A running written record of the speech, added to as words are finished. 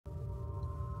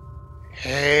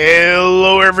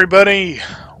Hello everybody!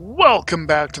 Welcome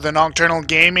back to the Nocturnal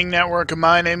Gaming Network.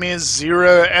 My name is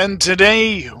Zira, and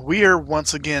today we are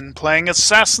once again playing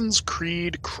Assassin's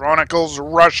Creed Chronicles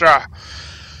Russia.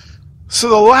 So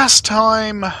the last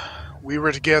time we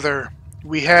were together,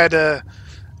 we had a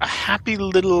happy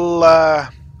little,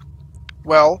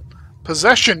 well,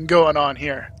 possession going on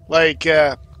here. Like,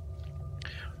 the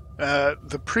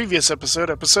previous episode,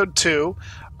 episode 2,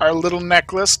 our little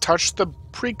necklace touched the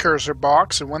precursor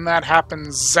box, and when that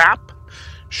happened, zap,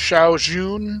 Xiao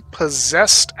Jun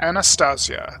possessed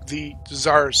Anastasia, the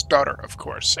Tsar's daughter, of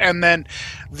course. And then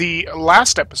the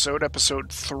last episode,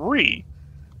 episode 3,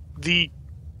 the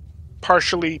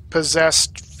partially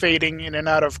possessed, fading in and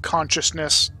out of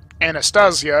consciousness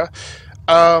Anastasia,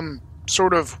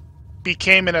 sort of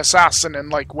became an assassin and,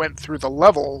 like, went through the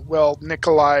level. Well,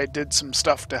 Nikolai did some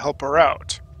stuff to help her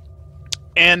out.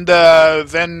 And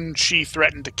then she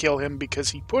threatened to kill him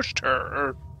because he pushed her,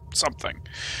 or something.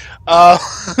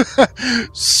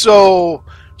 So,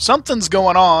 something's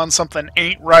going on, something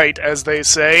ain't right, as they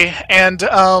say. And,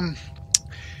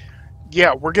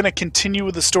 yeah, we're going to continue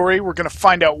with the story. We're going to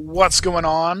find out what's going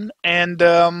on. And,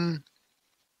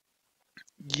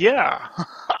 yeah,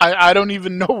 I don't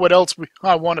even know what else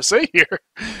I want to say here.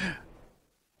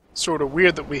 Sort of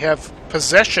weird that we have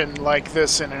possession like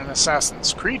this in an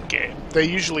Assassin's Creed game. They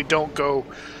usually don't go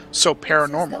so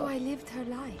paranormal. It's as though I lived her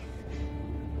life.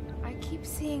 I keep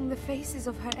seeing the faces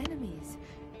of her enemies.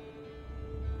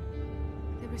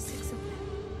 There were 6 of them.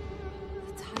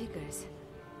 The tigers.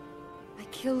 I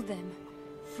killed them,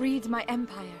 freed my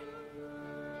empire.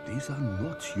 These are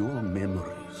not your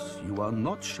memories. You are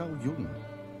not Xiao Yun.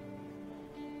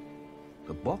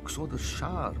 The box or the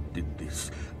shard did this.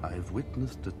 I've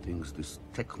witnessed the things this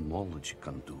technology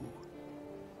can do.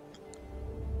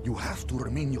 You have to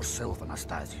remain yourself,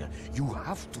 Anastasia. You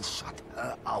have to shut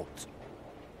her out.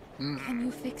 Can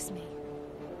you fix me?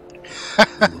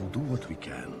 We'll do what we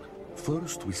can.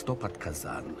 First, we stop at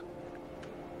Kazan.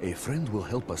 A friend will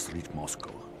help us reach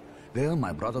Moscow. There,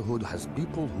 my brotherhood has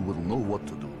people who will know what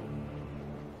to do.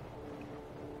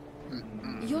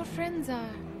 Your friends are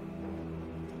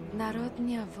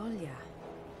Narodnya Volya.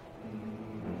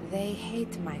 They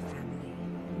hate my family.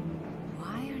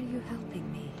 Why are you helping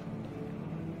me?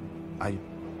 I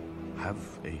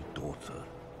have a daughter.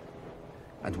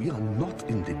 And we are not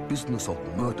in the business of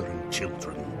murdering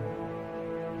children.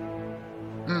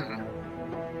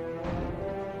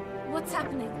 What's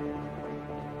happening?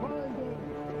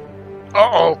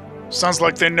 Uh-oh. Sounds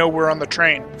like they know we're on the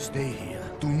train. Stay here.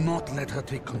 Do not let her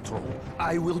take control.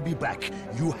 I will be back.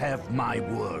 You have my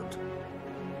word.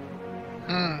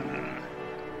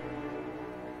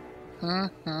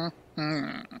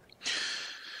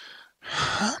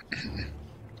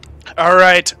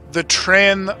 Alright, the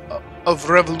train of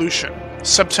revolution.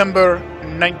 September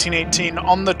 1918,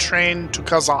 on the train to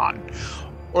Kazan.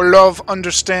 Orlov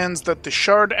understands that the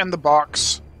shard and the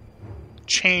box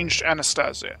changed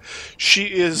Anastasia. She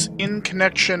is in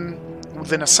connection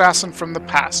with an assassin from the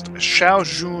past, Xiao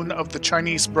Jun of the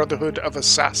Chinese Brotherhood of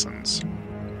Assassins.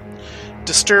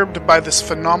 Disturbed by this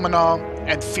phenomena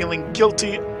and feeling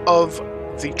guilty of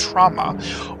the trauma,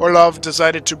 Orlov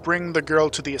decided to bring the girl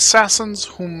to the assassins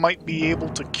who might be able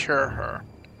to cure her.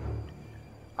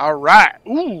 Alright,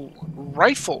 ooh,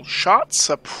 rifle shot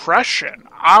suppression.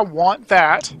 I want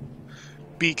that,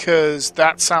 because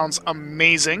that sounds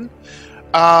amazing.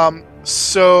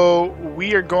 So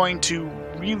we are going to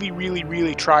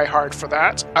really try hard for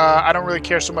that. I don't really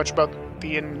care so much about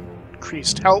the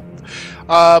increased health,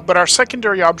 but our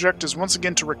secondary object is once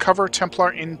again to recover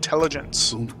Templar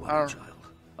intelligence. Don't worry, child.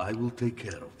 I will take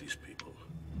care of these people.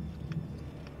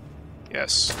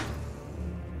 Yes.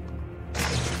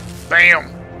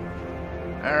 Bam!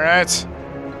 Alright.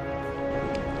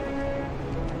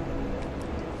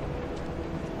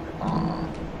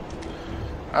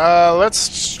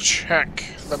 Let's check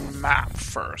the map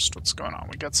first. What's going on?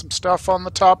 We got some stuff on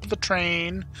the top of the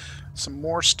train. Some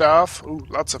more stuff. Ooh,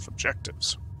 lots of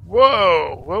objectives.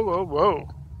 Whoa! Whoa.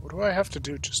 What do I have to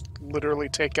do? Just literally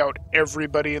take out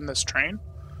everybody in this train?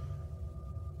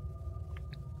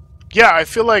 Yeah, I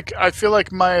feel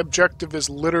like my objective is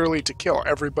literally to kill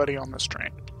everybody on this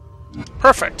train.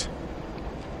 Perfect.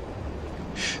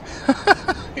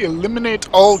 Eliminate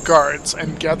all guards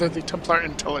and gather the Templar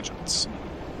intelligence.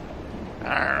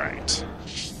 Alright.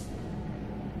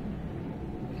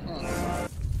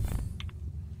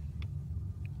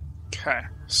 Okay,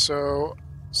 so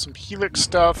some helix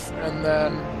stuff, and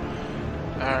then...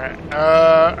 Alright,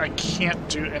 I can't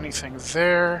do anything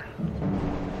there.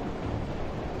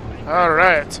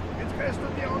 Alright. It has to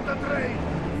be on the train.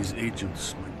 These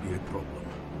agents might be a problem.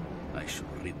 I should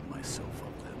rid myself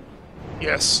of them.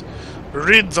 Yes.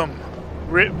 Rid them.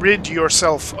 Rid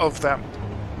yourself of them.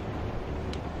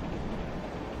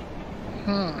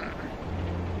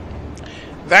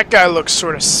 That guy looks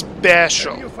sort of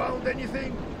special. Have you found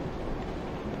anything?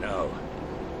 No,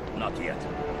 not yet.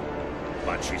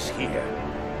 But she's here.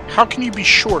 How can you be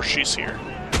sure she's here?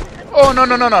 Oh, no,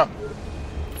 no, no, no.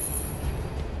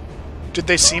 Did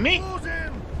they see me?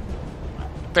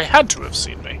 They had to have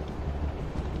seen me.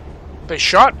 They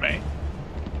shot me.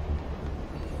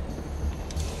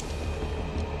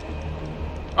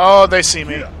 Oh, they see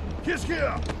me. He's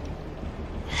here.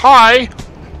 Hi!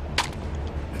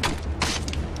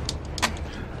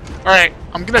 Alright,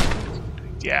 I'm gonna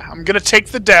take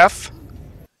the death.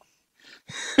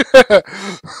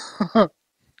 I'm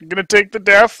gonna take the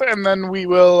death, and then we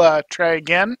will try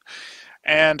again.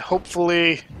 And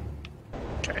hopefully...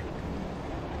 Okay.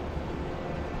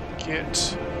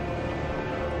 Get...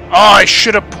 Oh, I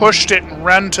should have pushed it and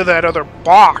run to that other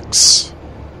box.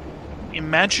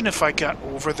 Imagine if I got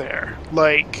over there.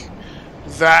 Like,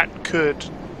 that could,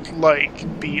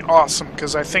 like, be awesome.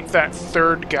 Because I think that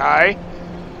third guy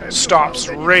stops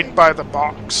right by the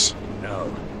box.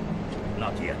 No,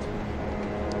 not yet.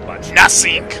 But she's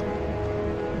Nothing! here.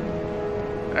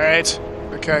 Alright.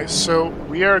 Okay, so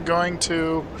we are going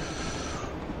to...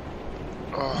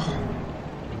 Oh.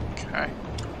 Okay.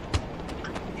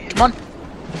 Come on.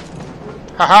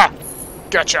 Haha!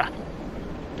 Gotcha!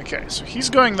 Okay, so he's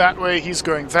going that way, he's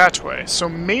going that way. So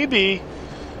maybe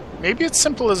it's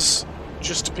simple as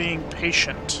just being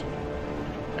patient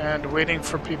and waiting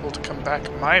for people to come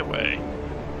back my way.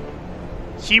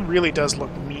 He really does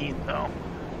look mean, though.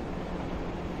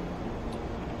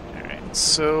 Alright,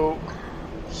 so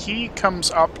he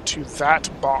comes up to that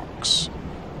box,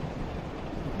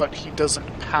 but he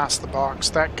doesn't pass the box.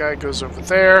 That guy goes over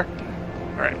there.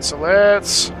 Alright, so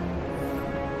let's...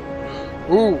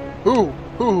 Ooh! Ooh!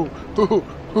 Ooh! Ooh!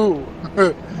 Ooh!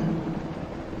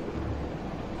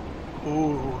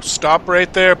 Ooh! Stop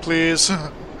right there, please.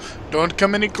 Don't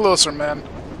come any closer, man.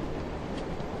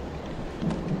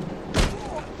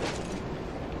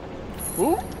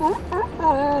 Ooh! Ooh! Ooh!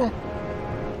 Ooh!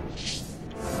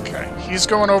 Okay, he's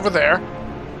going over there.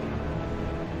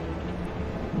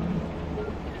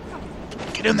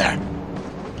 Get in there!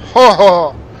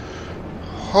 Ho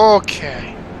ho!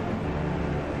 Okay.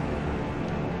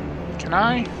 Can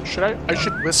I? Should I? I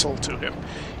should whistle to him.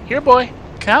 Here, boy.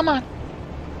 Come on.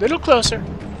 Little closer.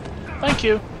 Thank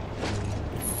you.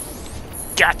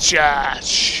 Gotcha!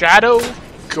 Shadow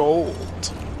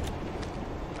Gold.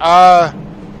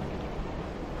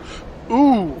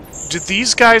 Ooh. Did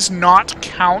these guys not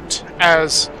count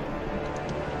as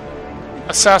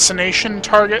assassination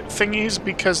target thingies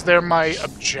because they're my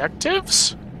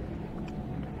objectives?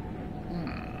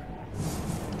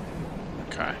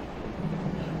 Okay.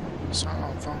 So,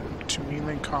 to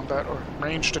melee combat or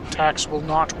ranged attacks will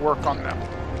not work on them.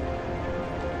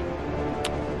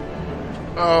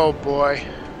 Oh boy.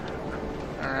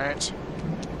 Alright.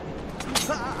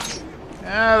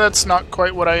 That's not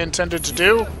quite what I intended to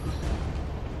do.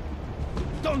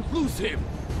 Don't lose him!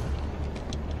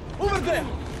 Over there!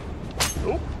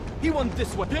 Oh. He went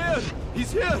this way. Here!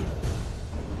 He's here!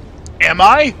 Am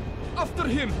I? After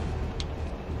him!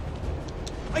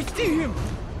 I see him!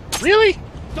 Really?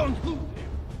 Don't lose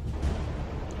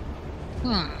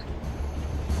him!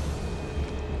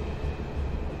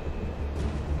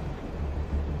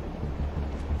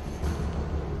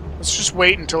 Let's just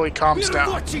wait until he calms We're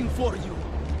down. watching for you!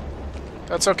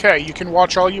 That's okay. You can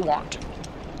watch all you want.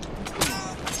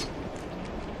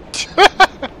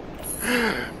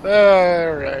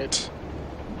 Alright.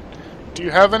 Do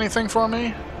you have anything for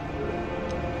me?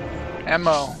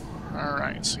 Ammo.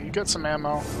 Alright, so you got some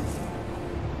ammo.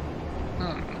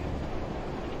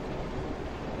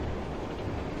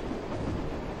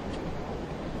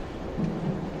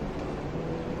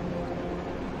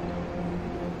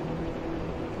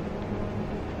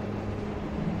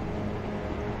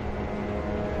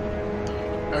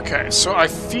 Okay, so I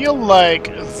feel like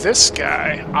this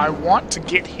guy, I want to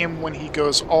get him when he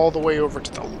goes all the way over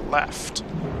to the left.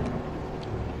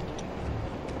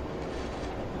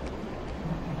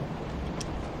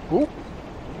 Ooh.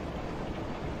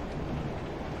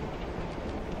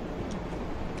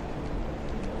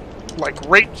 Like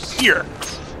right here.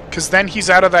 Because then he's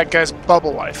out of that guy's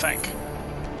bubble, I think.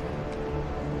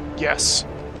 Yes.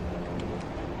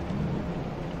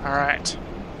 Alright.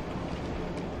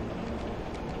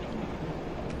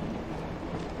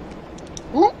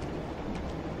 Ooh.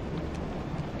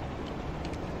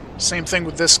 Same thing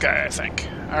with this guy, I think.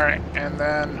 Alright, and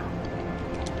then...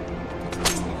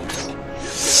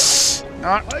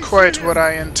 Not quite what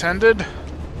I intended.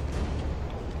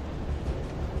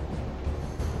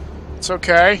 It's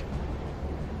okay.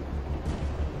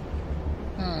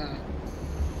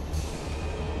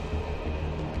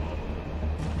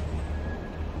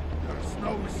 There's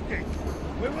no escape.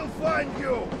 We will find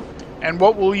you. And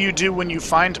what will you do when you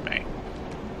find me?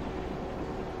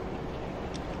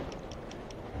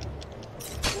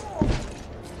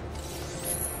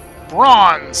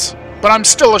 Bronze! But I'm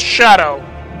still a shadow!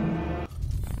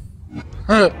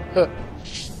 Alright,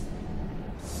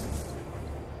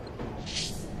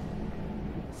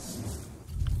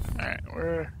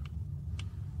 where...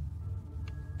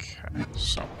 Okay,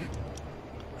 so...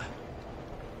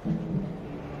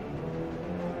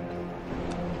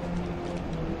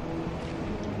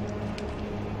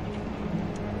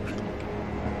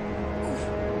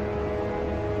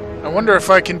 I wonder if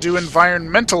I can do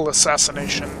environmental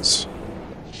assassinations.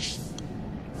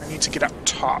 I need to get up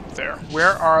top there.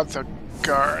 Where are the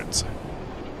guards?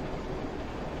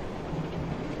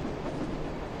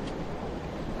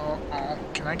 Uh-oh.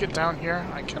 Can I get down here?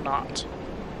 I cannot.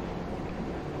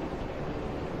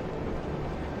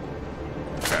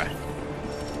 Okay.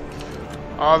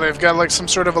 Oh, they've got like some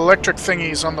sort of electric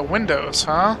thingies on the windows,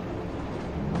 huh?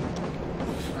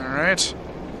 Alright.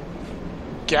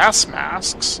 Gas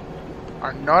masks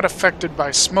are not affected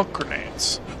by smoke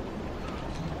grenades.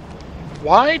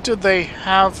 Why do they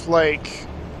have, like...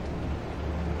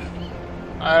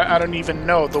 I don't even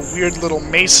know, the weird little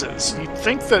maces. You'd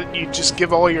think that you'd just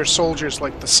give all your soldiers,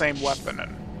 like, the same weapon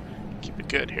and keep it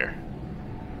good here.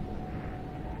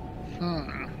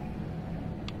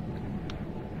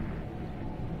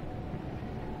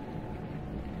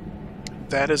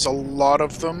 That is a lot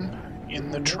of them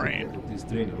in the train. This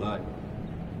train alive.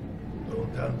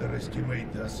 Don't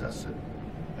underestimate the assassin.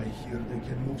 I hear they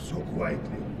can move so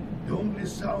quietly. The only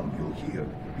sound you hear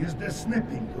is the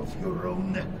snapping of your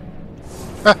own neck.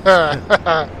 Don't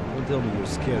tell me you're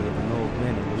scared of an old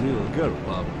man and a little girl,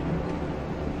 Bob.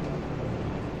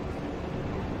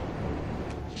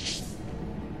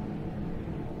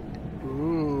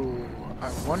 Ooh,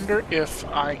 I wonder if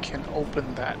I can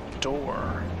open that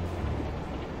door.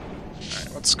 Alright,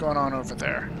 what's going on over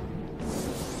there?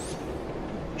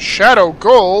 Shadow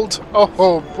Gold?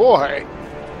 Oh boy!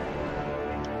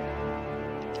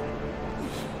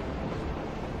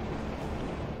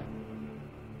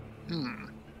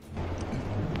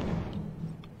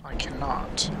 I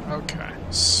cannot. Okay,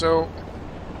 so...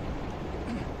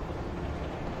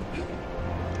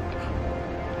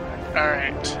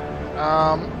 Alright.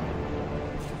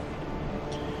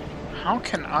 How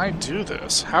can I do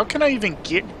this? How can I even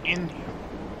get in here?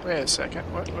 Wait a second,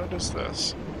 what is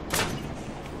this?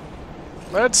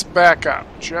 Let's back up,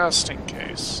 just in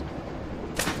case.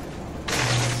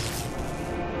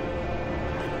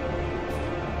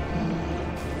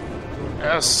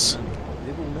 Yes.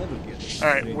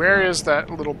 Alright, where is that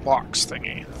little box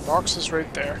thingy? The box is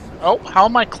right there. Oh, how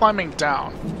am I climbing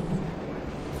down?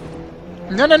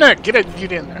 No, get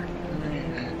in there.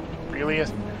 Really?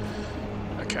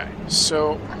 Okay,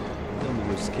 so... Tell me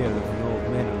you're scared of an old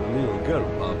man and a little girl,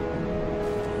 Bob.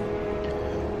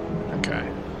 Okay.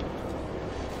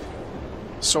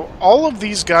 So all of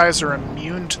these guys are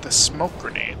immune to the smoke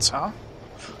grenades, huh?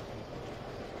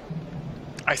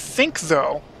 I think,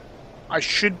 though, I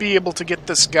should be able to get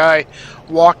this guy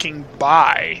walking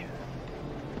by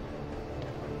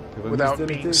without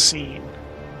being seen.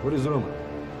 What is Roman?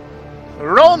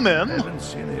 Roman? Haven't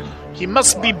seen him. He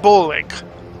must be Bolek.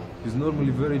 He's normally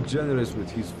very generous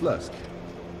with his flask.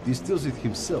 Distills it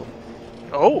himself.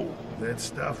 Oh. That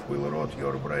stuff will rot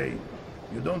your brain.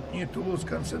 You don't need to lose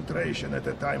concentration at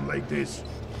a time like this.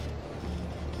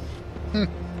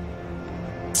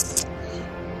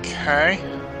 Okay.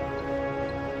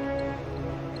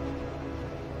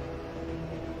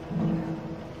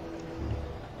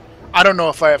 I don't know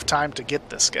if I have time to get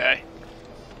this guy.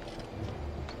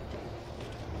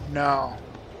 No.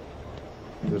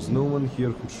 There's no one here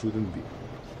who shouldn't be.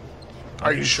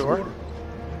 Are you sure?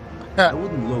 I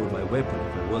wouldn't lower my weapon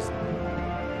if I wasn't.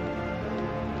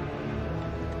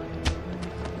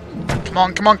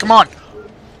 Come on!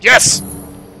 Yes!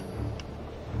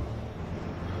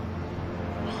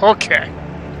 Okay.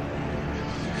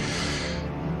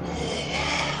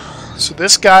 So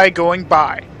this guy going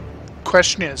by.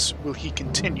 Question is, will he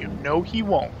continue? No, he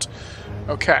won't.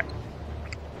 Okay.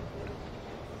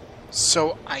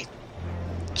 So I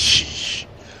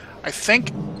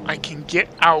think I can get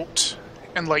out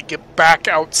and, like, get back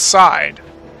outside.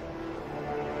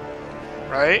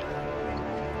 Right?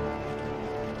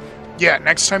 Yeah,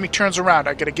 next time he turns around,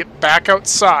 I gotta get back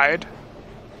outside.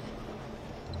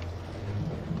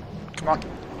 Come on.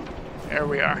 There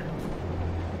we are.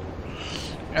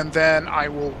 And then I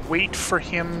will wait for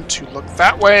him to look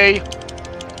that way.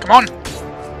 Come on!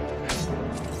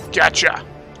 Gotcha!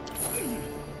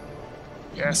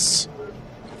 Yes.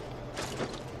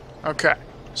 Okay,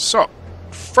 so,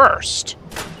 first...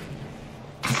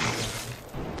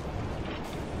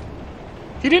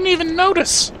 He didn't even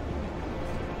notice!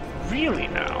 Really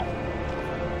now?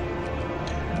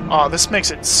 Oh, this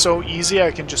makes it so easy.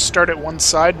 I can just start at one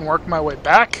side and work my way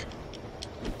back.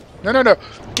 No, no, no.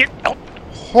 Get out.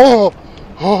 Oh,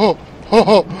 oh,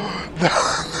 oh.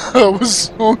 That was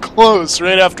so close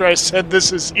right after I said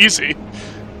this is easy.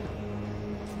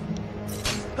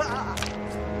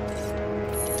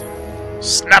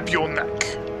 Snap your neck.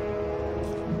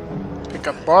 Pick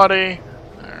up body.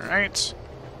 Alright.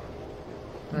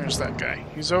 Where's that guy?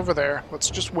 He's over there. Let's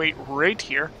just wait right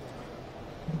here.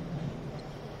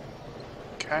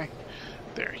 Okay.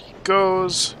 There he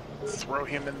goes. Throw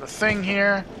him in the thing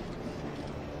here.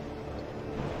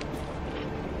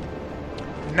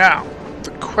 Now,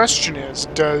 the question is,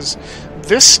 does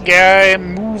this guy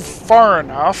move far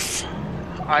enough?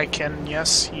 I can...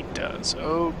 Yes, he does.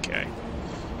 Okay.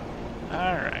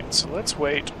 Alright, so let's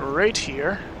wait right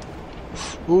here.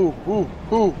 Ooh, ooh,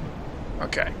 ooh.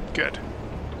 Okay, good.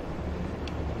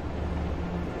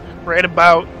 Right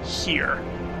about here.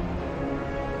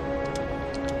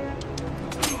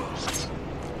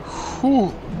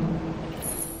 Whew.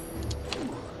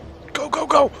 Go, go,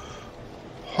 go!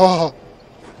 Oh.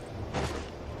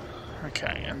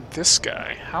 Okay, and this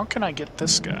guy. How can I get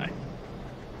this guy?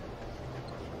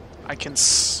 I can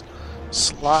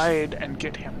slide and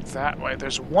get him that way.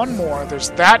 There's one more. There's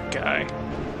that guy.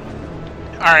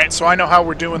 Alright, so I know how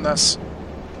we're doing this.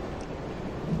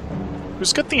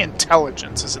 Who's got the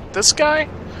intelligence? Is it this guy?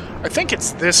 I think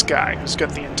it's this guy who's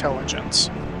got the intelligence.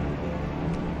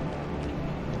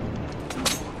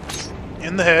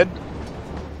 In the head.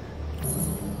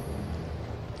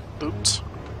 Oops.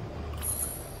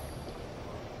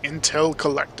 Intel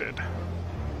collected.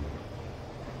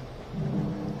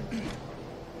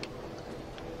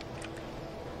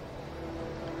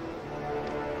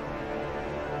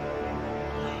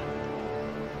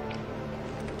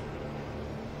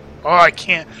 Oh, I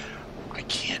can't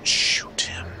shoot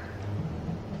him.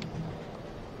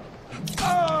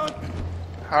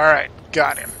 Alright,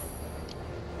 got him.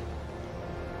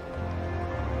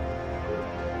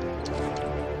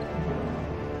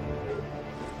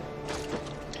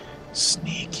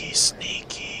 Sneaky,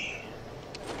 sneaky.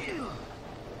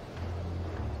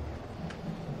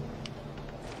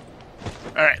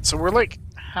 Alright, so we're like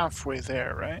halfway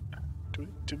there, right?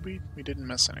 Did we? We didn't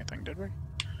miss anything, did we?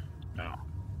 No.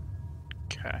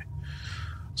 Okay.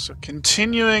 So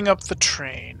continuing up the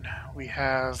train, we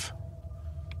have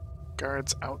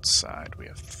guards outside. We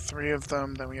have 3 of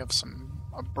them, then we have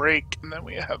a break, and then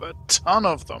we have a ton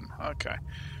of them. Okay.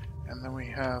 And then we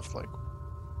have like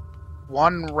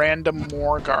 1 random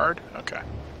more guard. Okay.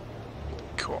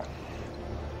 Cool.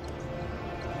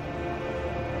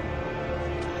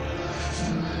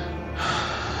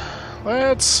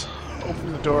 Let's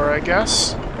open the door, I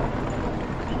guess.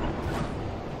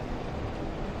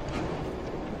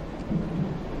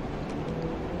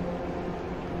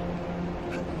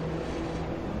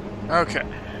 Okay,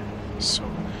 so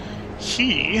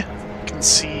he can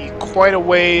see quite a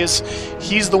ways.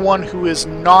 He's the one who is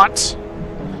not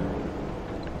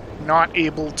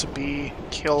able to be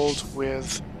killed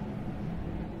with...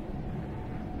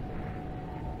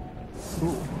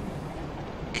 Ooh.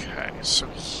 Okay, so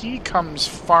he comes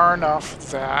far enough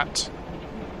that...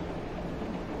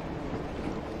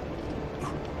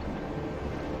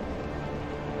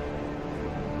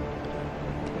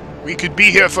 We could be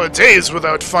here for days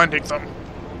without finding them.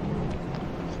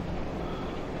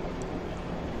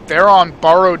 They're on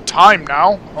borrowed time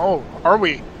now. Oh, are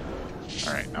we?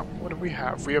 Alright, now what do we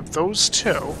have? We have those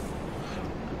 2.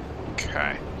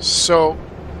 Okay, so...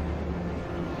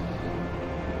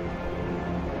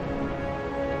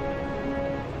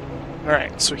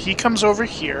 Alright, so he comes over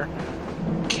here.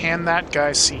 Can that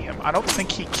guy see him? I don't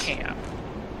think he can.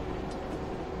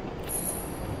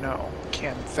 No.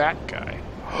 Can that guy?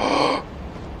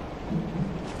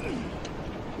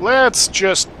 Let's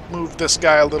just move this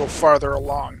guy a little farther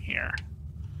along here.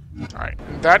 Alright,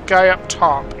 and that guy up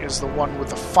top is the one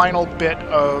with the final bit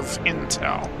of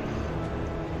intel.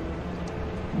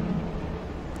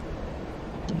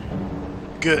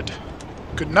 Good.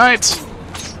 Good night!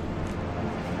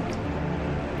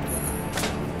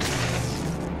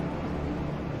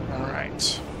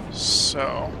 Alright,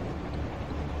 so...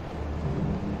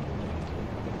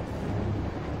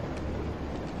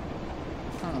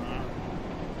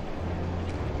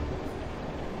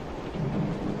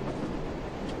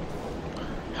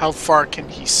 How far can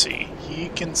he see? He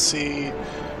can see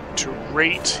to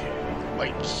right,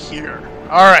 like here.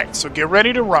 Alright, so get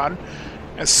ready to run.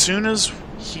 As soon as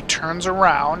he turns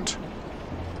around,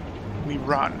 we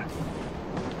run.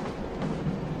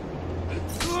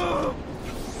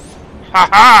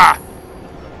 Haha!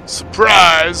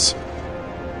 Surprise!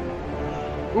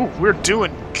 Ooh, we're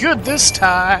doing good this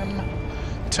time!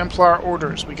 Templar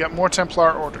orders. We got more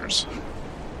Templar orders.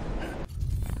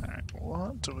 Alright,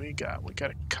 what do we got? We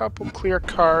got a couple clear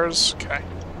cars. Okay.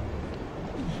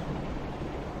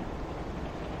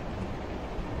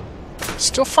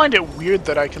 Still find it weird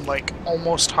that I can, like,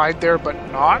 almost hide there, but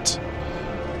not.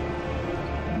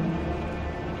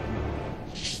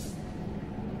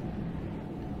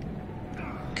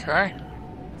 Okay.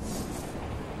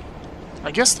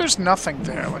 I guess there's nothing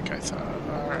there, like I thought.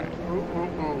 Alright. Ooh,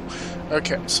 ooh, ooh.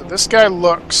 Okay, so this guy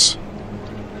looks.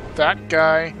 That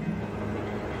guy.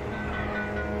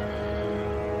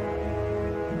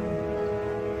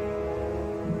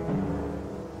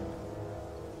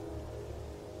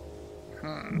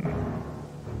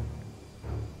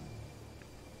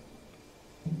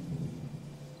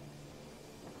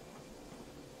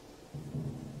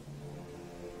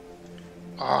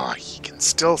 Ah, he can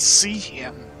still see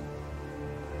him.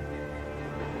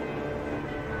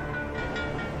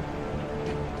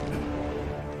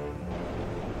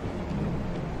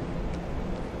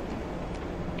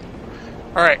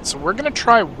 Alright, so we're gonna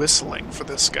try whistling for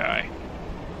this guy.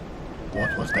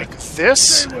 What was Like that?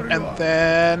 this, and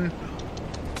then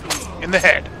in the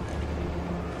head.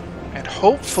 And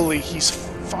hopefully he's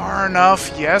far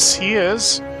enough. Yes, he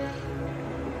is.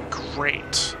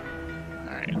 Great.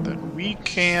 Alright, then we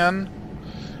can...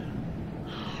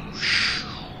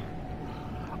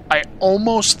 I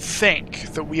almost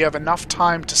think that we have enough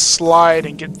time to slide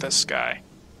and get this guy.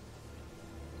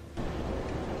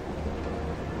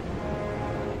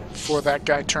 Before that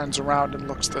guy turns around and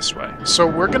looks this way. So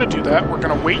we're gonna do that. We're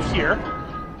gonna wait here.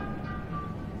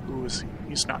 Who is he?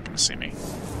 He's not gonna see me.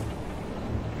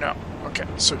 No. Okay,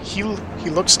 so he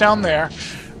looks down there.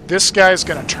 This guy's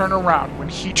gonna turn around. When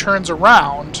he turns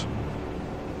around...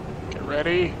 Get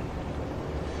ready.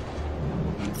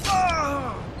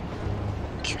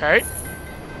 Okay.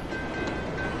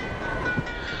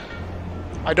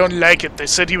 I don't like it. They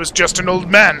said he was just an old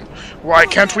man. Why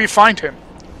can't we find him?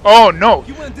 Oh, no.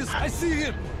 He went this. I see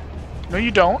him. No,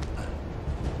 you don't.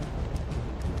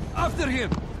 After him.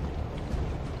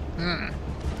 Hmm.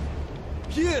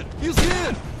 Here. He's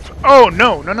here. Oh,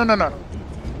 no. No, no, no, no.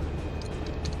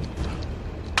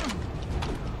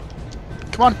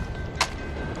 Come on.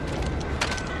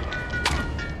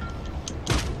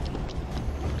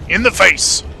 In the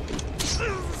face.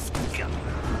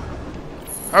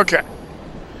 Okay.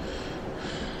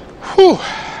 Whew.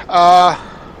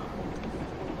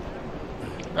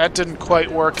 That didn't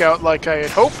quite work out like I had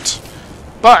hoped.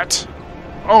 But,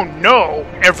 oh no,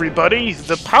 everybody,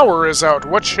 the power is out.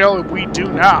 What shall we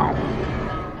do now?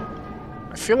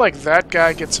 I feel like that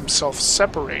guy gets himself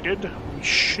separated. We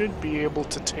should be able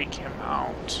to take him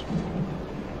out.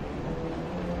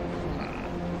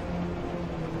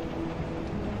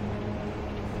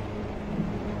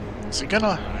 Is he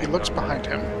gonna... He looks behind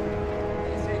him.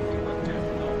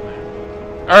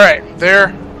 Alright,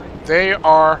 there. They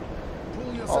are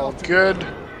all good.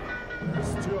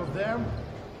 There's two of them.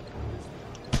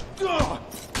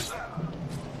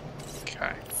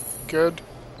 Okay, good.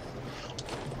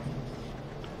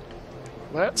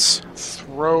 Let's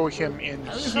throw him in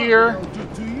here.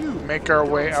 Make our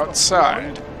way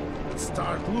outside.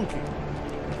 Start looking.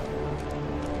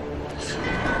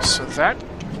 So that...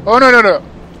 Oh, no, no, no!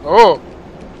 Oh!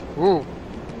 Ooh.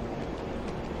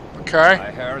 Okay.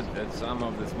 I heard that some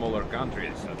of the smaller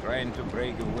countries are trying to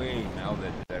break away now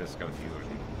that there's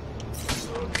confusion.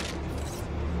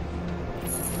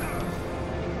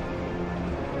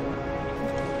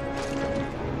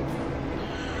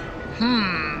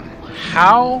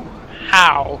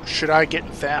 How should I get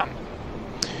them?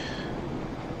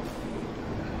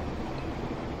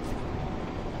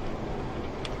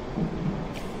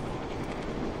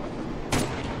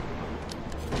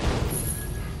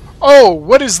 Oh,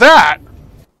 what is that?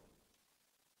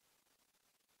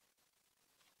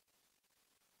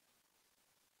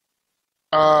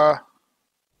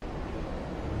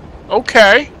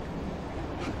 Okay.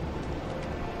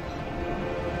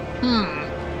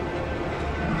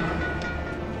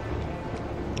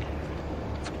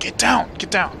 Get down,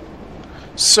 get down.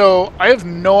 So, I have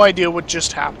no idea what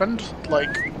just happened.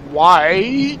 Like,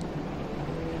 why?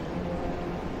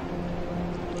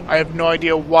 I have no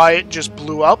idea why it just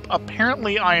blew up.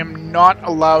 Apparently, I am not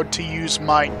allowed to use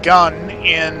my gun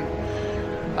in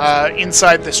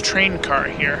inside this train car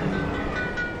here.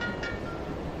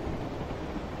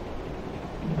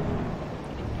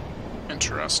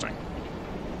 Interesting.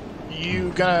 You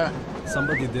gonna...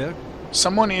 Somebody there?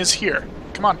 Someone is here.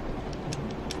 Come on.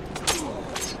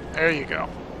 There you go.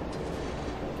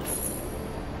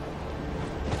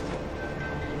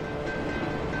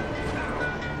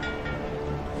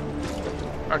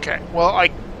 Okay, well, I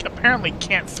apparently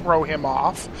can't throw him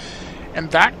off. And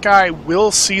that guy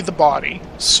will see the body.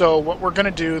 So what we're going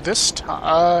to do this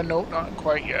time... no, not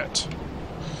quite yet.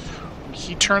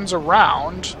 He turns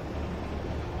around.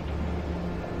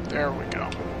 There we go.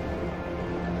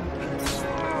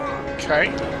 Okay.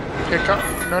 Pick up...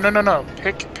 No.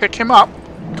 Pick him up.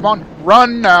 Come on.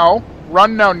 Run now.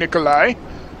 Run now, Nikolai.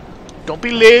 Don't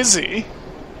be lazy.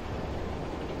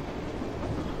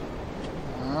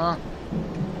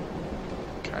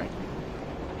 Okay.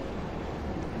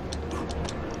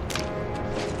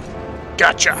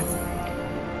 Gotcha.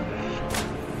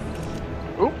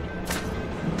 Oop.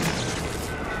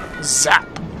 Zap.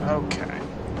 Okay.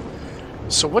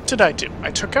 So what did I do?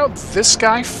 I took out this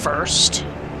guy first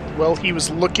while he was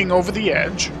looking over the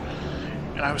edge,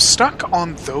 and I was stuck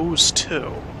on those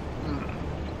two.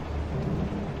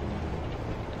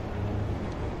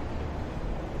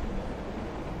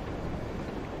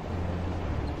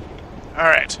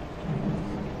 Alright.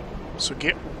 So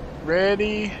get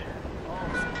ready.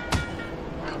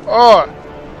 Oh!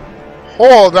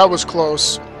 Oh, that was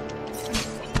close.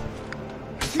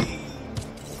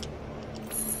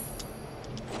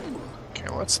 Okay,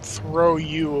 let's throw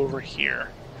you over here.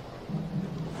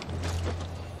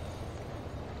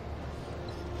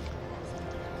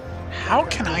 How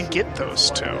can I get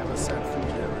those two?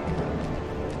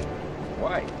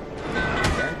 Why?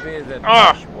 Can't be that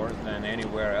much worse than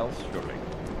anywhere else, surely.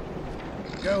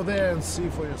 Go there and see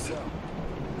for yourself.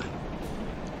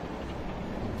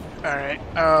 Alright,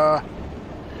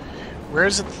 where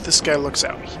is it that this guy looks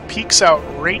out? He peeks out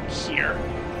right here.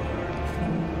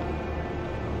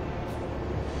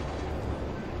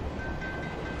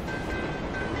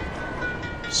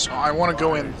 So I want to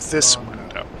go in this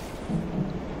window.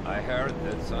 I heard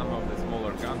that some of the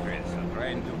smaller countries are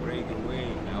trying to break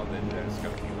away now that there's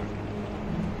confusion.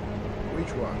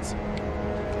 Which ones?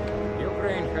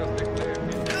 Ukraine has declared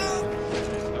independence in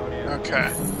Estonia.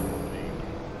 Okay.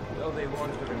 Though they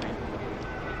want to remain.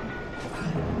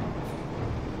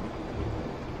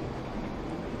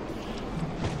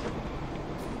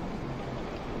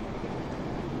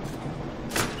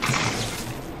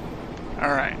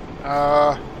 Alright,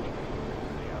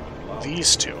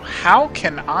 these two. How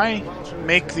can I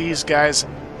make these guys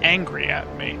angry at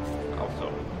me?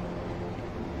 Also,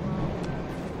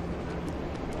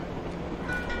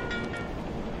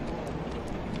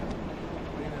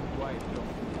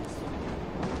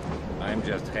 I'm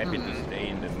just happy to stay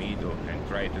in the middle and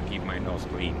try to keep my nose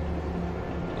clean.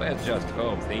 Let's just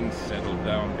hope things settle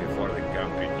down before the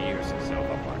country tears itself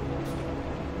apart.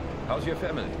 How's your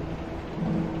family?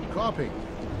 Copy.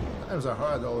 Times are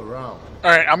hard all around.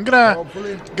 Alright, I'm gonna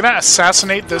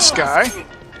assassinate this guy.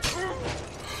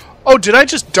 Oh, did I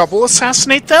just double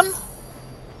assassinate them?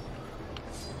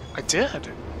 I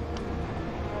did.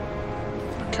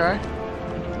 Okay.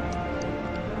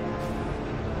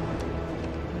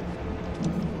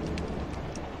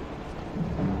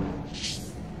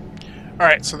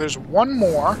 Alright, so there's one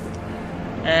more.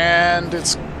 And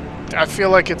I feel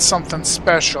like it's something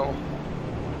special.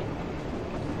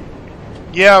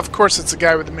 Yeah, of course it's a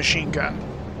guy with a machine gun.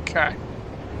 Okay.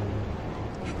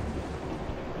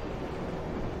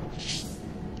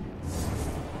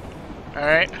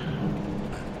 Alright.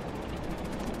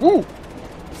 Woo!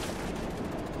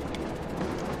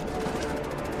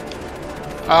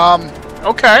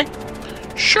 Okay.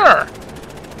 Sure.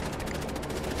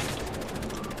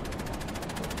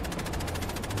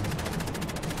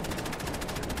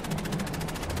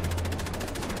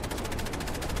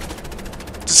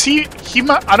 Does he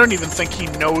I don't even think he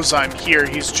knows I'm here.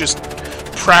 He's just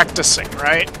practicing,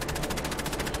 right?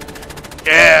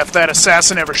 Yeah, if that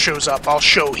assassin ever shows up, I'll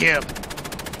show him.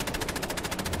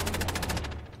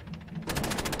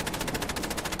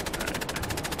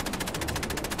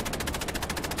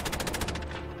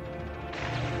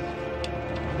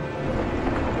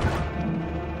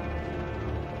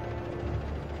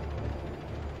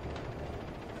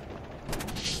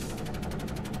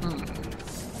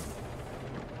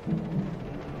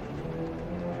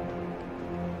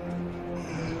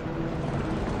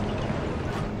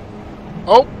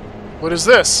 Oh, what is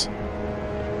this?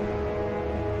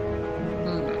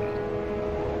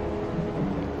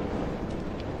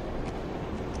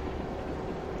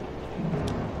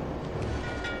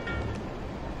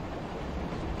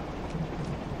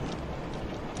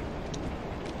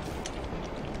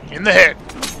 In the head.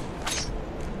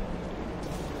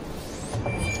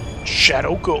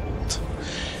 Shadow Gold.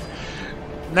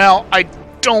 Now, I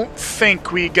don't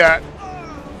think we got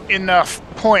enough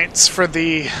points for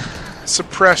the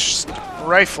suppressed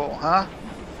rifle, huh?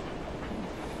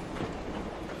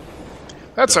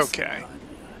 That's okay.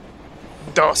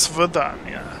 Das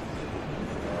Vidania.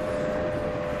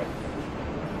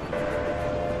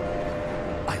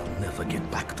 I'll never get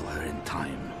back to her in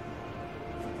time.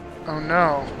 Oh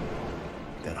no.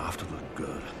 They're after the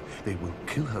girl. They will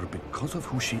kill her because of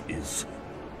who she is.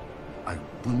 I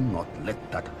will not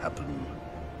let that happen.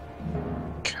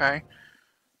 Okay.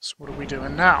 So what are we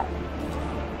doing now?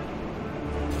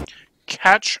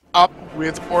 Catch up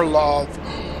with Orlov.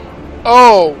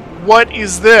 Oh, what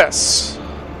is this?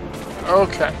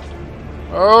 Okay.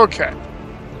 Okay.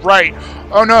 Right.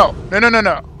 Oh no. No, no, no,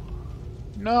 no.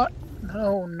 Not...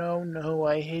 No, no, no.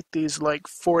 I hate these, like,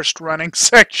 forced running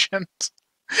sections.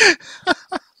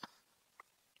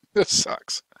 This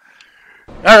sucks.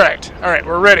 Alright. Alright,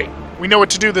 we're ready. We know what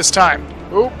to do this time.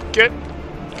 Oop, get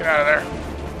out of there.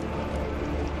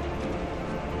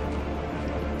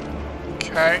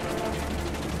 Okay.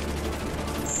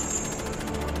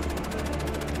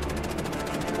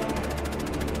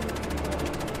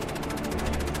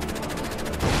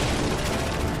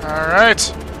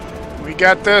 Alright. We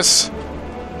got this.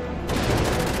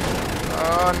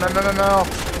 Oh, no, no, no, no.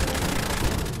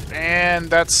 And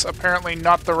that's apparently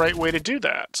not the right way to do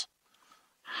that.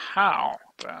 How,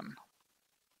 then?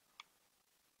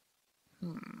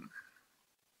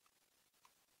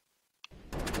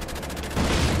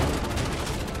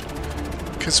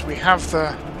 Because we have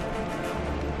the...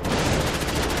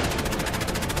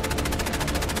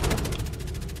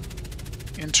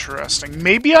 Interesting.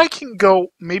 Maybe I can go...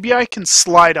 Maybe I can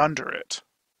slide under it.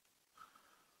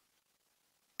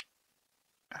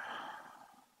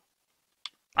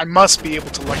 I must be able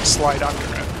to, like, slide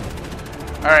under it.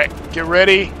 Alright, get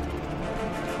ready.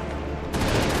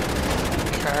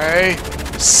 Okay.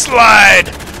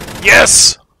 Slide!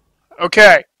 Yes!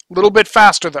 Okay. A little bit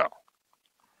faster, though.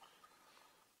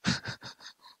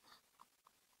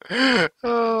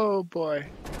 Oh, boy.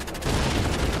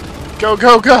 Go,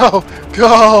 go, go!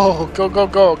 Go! Go, go,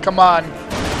 go! Come on.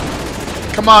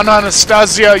 Come on,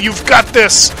 Anastasia! You've got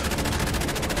this!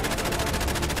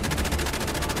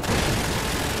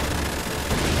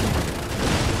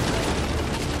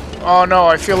 Oh no,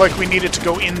 I feel like we needed to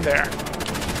go in there.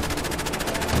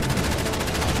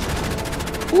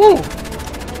 Woo!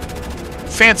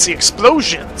 Fancy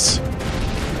explosions!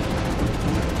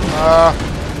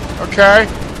 Okay.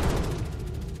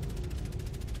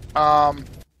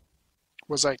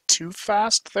 Was I too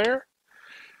fast there?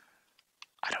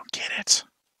 I don't get it.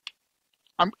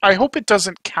 I hope it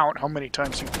doesn't count how many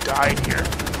times you've died here.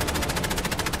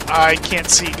 I can't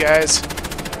see, guys.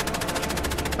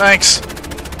 Thanks.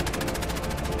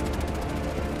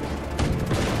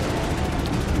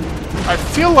 I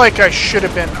feel like I should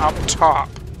have been up top.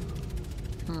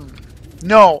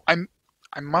 No, I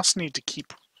must need to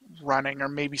keep running or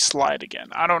maybe slide again.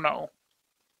 I don't know.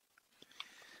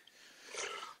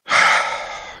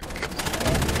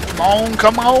 Come on,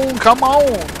 come on, come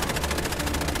on!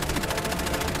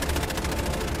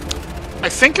 I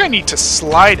think I need to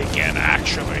slide again,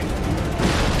 actually.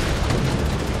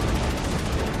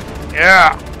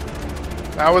 Yeah!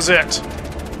 That was it.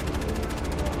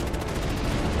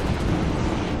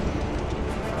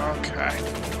 Okay.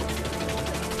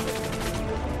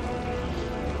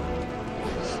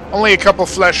 Only a couple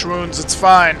flesh wounds, it's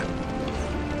fine.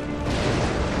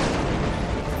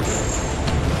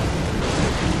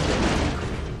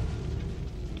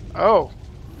 Oh,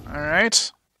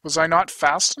 alright. Was I not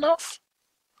fast enough?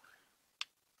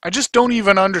 I just don't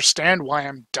even understand why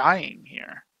I'm dying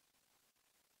here.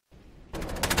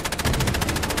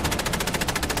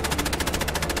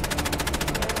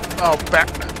 Oh,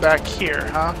 back here,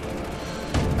 huh?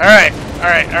 Alright,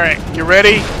 alright, alright. Get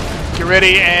ready. Get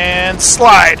ready and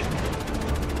slide.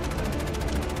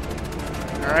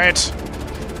 Alright.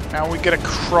 Now we gotta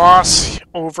cross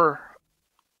over.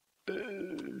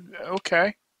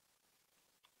 Okay.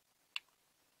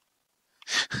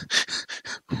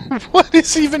 What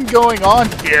is even going on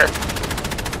here?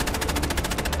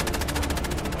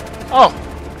 Oh,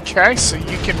 okay, so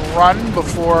you can run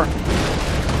before...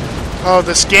 Oh,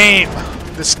 this game!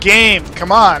 This game!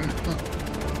 Come on!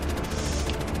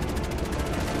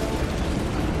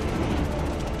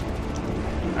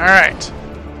 Alright.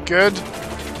 Good.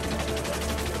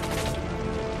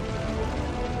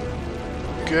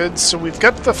 Good, so we've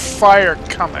got the fire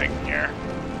coming here.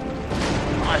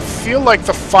 I feel like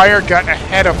the fire got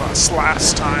ahead of us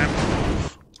last time.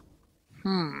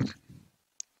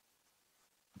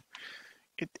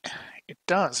 It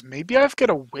does. Maybe I've got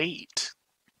to wait.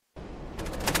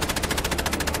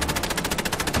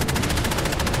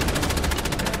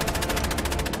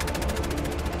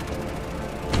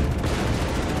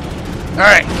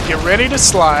 Alright, get ready to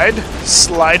slide.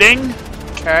 Sliding.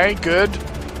 Okay, good.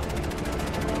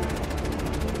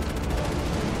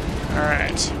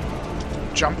 Alright.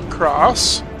 Jump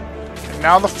across. And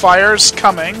now the fire's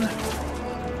coming.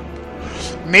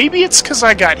 Maybe it's because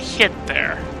I got hit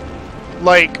there.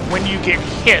 Like, when you get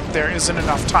hit, there isn't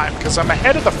enough time, because I'm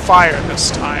ahead of the fire this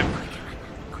time.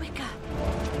 Quicker.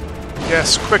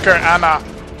 Yes, quicker, Anna.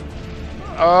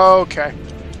 Okay.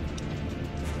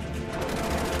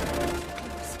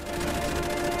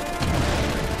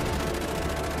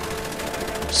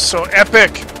 So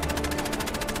epic.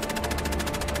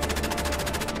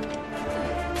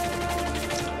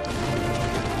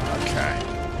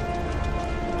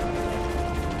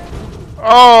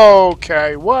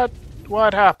 Okay, what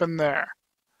happened there?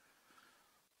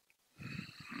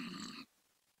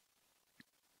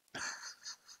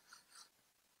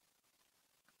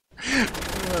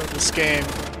 Oh, this game.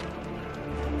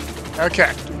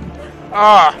 Okay.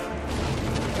 Ah.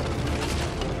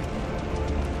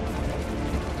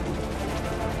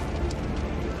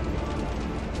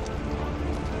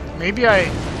 Maybe I...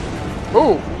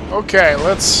 Ooh, okay,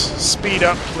 let's speed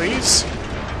up, please.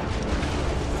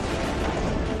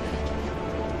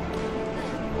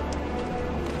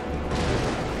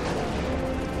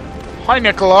 Hi,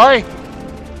 Nikolai.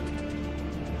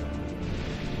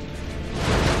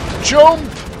 Jump!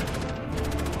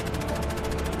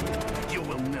 You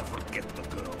will never get the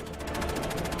girl.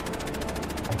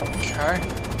 Okay.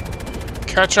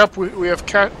 Catch up. We have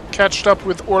catched up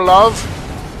with Orlov.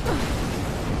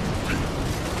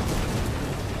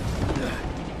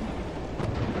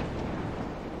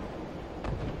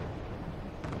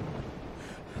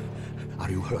 Are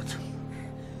you hurt?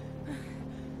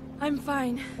 I'm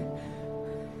fine.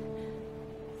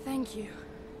 Thank you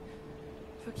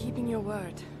for keeping your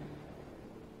word.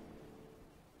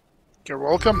 You're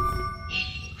welcome.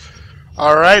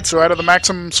 Alright, so out of the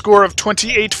maximum score of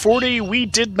 2840, we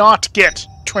did not get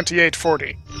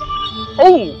 2840.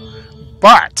 Oh!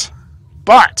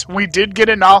 But we did get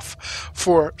enough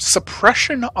for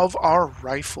suppression of our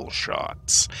rifle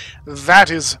shots.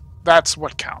 That's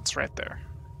what counts right there.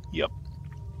 Yep.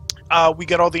 We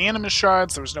got all the animus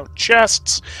shards, there was no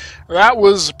chests. That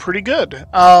was pretty good.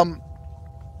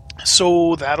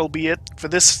 So that'll be it for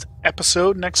this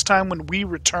episode. Next time when we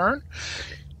return,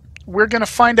 we're going to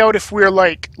find out if we're,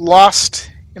 like,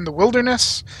 lost in the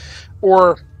wilderness,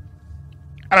 or,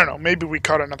 I don't know, maybe we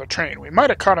caught another train. We might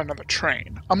have caught another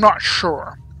train. I'm not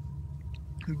sure.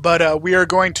 But we are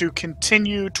going to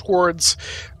continue towards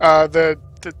the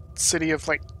city of,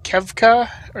 like, Kevka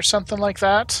or something like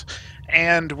that.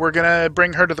 And we're gonna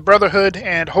bring her to the Brotherhood,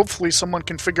 and hopefully someone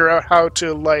can figure out how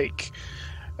to, like,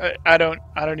 I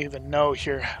don't even know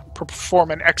here,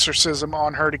 perform an exorcism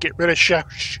on her to get rid of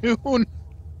Xiaoxun.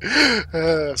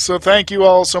 So thank you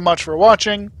all so much for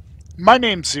watching. My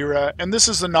name's Zira, and this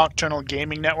is the Nocturnal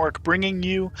Gaming Network, bringing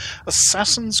you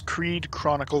Assassin's Creed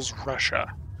Chronicles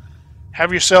Russia.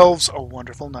 Have yourselves a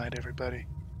wonderful night, everybody.